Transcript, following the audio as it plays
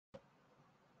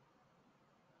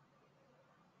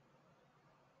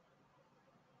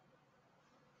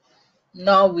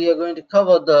Now we are going to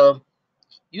cover the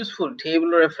useful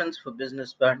table reference for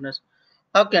business partners.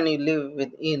 How can you live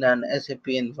within an SAP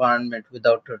environment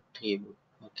without a table?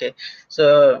 Okay,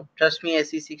 so trust me,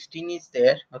 SE16 is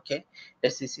there. Okay,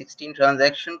 SE16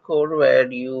 transaction code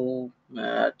where you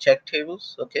check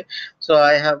tables. Okay, so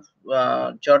I have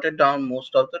jotted down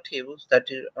most of the tables that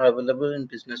are available in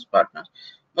business partners.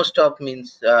 Most of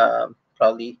means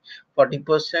probably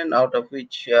 40%, out of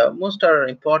which most are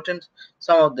important.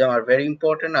 Some of them are very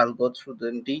important. I'll go through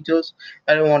the details.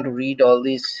 I don't want to read all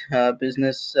these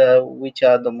business which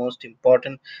are the most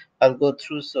important. I'll go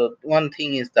through. So one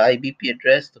thing is the IBP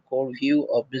address, the core view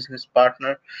of business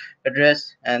partner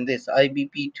address, and this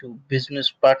IBP to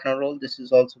business partner role. This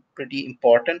is also pretty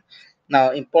important. Now,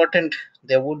 important,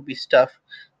 there would be stuff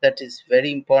that is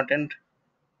very important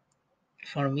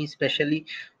for me, especially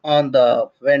on the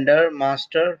vendor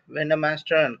master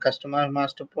and customer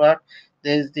master part.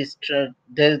 There's this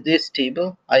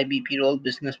table, IBP role,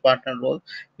 business partner role,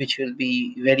 which will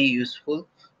be very useful.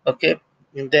 Okay,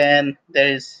 and then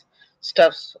there is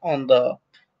stuffs on the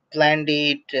plan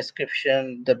date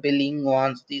description, the billing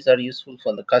ones. These are useful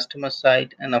for the customer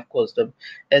side, and of course the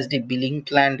SD billing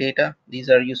plan data, these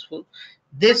are useful.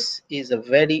 This is a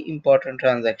very important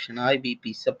transaction,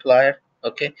 IBP supplier.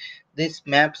 Okay, this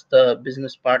maps the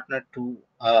business partner to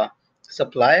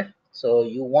supplier, so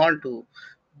you want to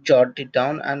jot it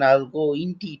down, and I'll go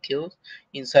in details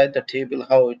inside the table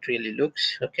how it really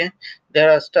looks. Okay, there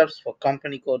are stuffs for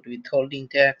company code withholding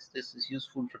tax. This is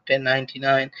useful for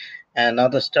 1099 and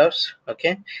other stuffs.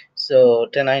 Okay, so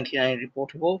 1099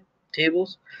 reportable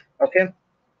tables. Okay,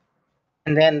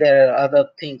 and then there are other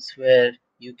things where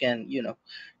you can,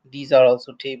 these are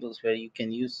also tables where you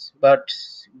can use. But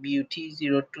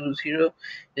BUT020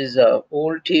 is a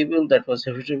old table that was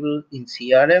available in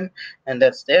CRM, and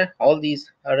that's there. All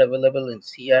these are available in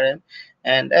CRM.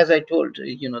 And as I told,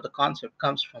 the concept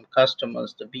comes from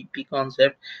customers, the BP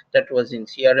concept that was in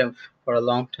CRM for a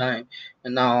long time,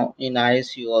 and now in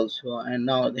ISU also, and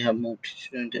now they have moved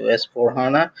into S4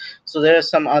 HANA. So there are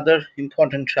some other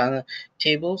important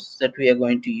tables that we are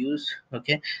going to use.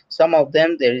 Okay, some of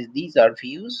them, these are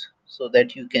views so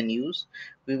that you can use.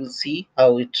 We will see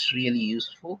how it's really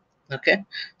useful. Okay,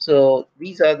 so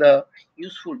these are the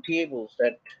useful tables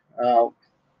uh,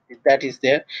 that is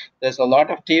there. There's a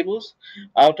lot of tables,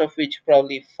 out of which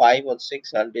probably 5 or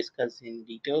 6 I'll discuss in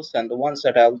details, and the ones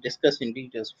that I'll discuss in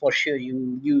details for sure you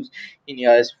will use in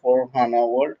your S4 HANA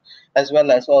world, as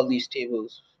well as all these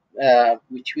tables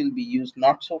which will be used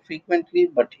not so frequently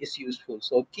but is useful.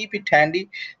 So keep it handy,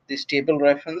 this table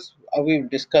reference. We will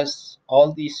discuss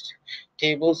all these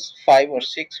tables, 5 or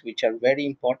 6, which are very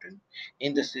important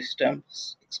in the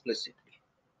systems explicit.